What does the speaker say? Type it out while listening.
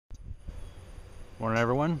Morning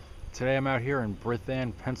everyone. Today I'm out here in Bryn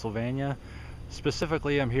Athyn, Pennsylvania.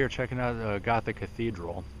 Specifically, I'm here checking out Gothic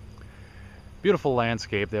Cathedral. Beautiful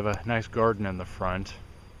landscape. They have a nice garden in the front,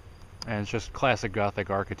 and it's just classic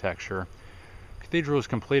Gothic architecture. Cathedral was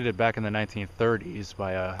completed back in the 1930s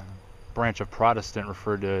by a branch of Protestant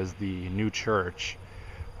referred to as the New Church.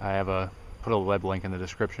 I have put a web link in the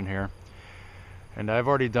description here. And I've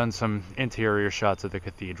already done some interior shots of the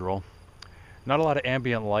cathedral. Not a lot of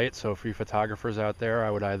ambient light, so for you photographers out there,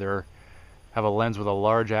 I would either have a lens with a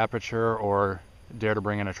large aperture or dare to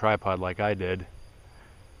bring in a tripod like I did.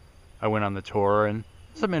 I went on the tour, and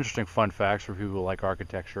some interesting fun facts for people who like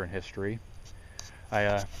architecture and history.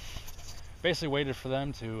 I basically waited for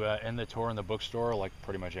them to end the tour in the bookstore, like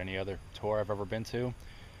pretty much any other tour I've ever been to.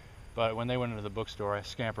 But when they went into the bookstore, I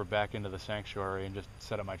scampered back into the sanctuary and just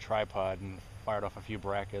set up my tripod and fired off a few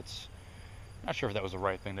brackets. Not sure if that was the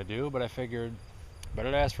right thing to do, but I figured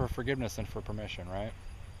better to ask for forgiveness than for permission, right?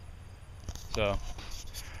 So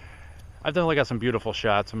I've definitely got some beautiful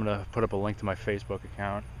shots. I'm gonna put up a link to my Facebook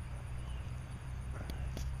account.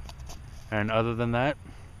 And other than that,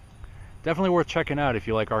 definitely worth checking out if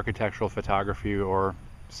you like architectural photography or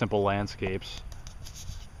simple landscapes.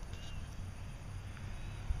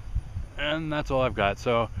 And that's all I've got.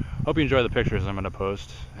 So hope you enjoy the pictures I'm gonna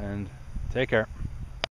post, and take care.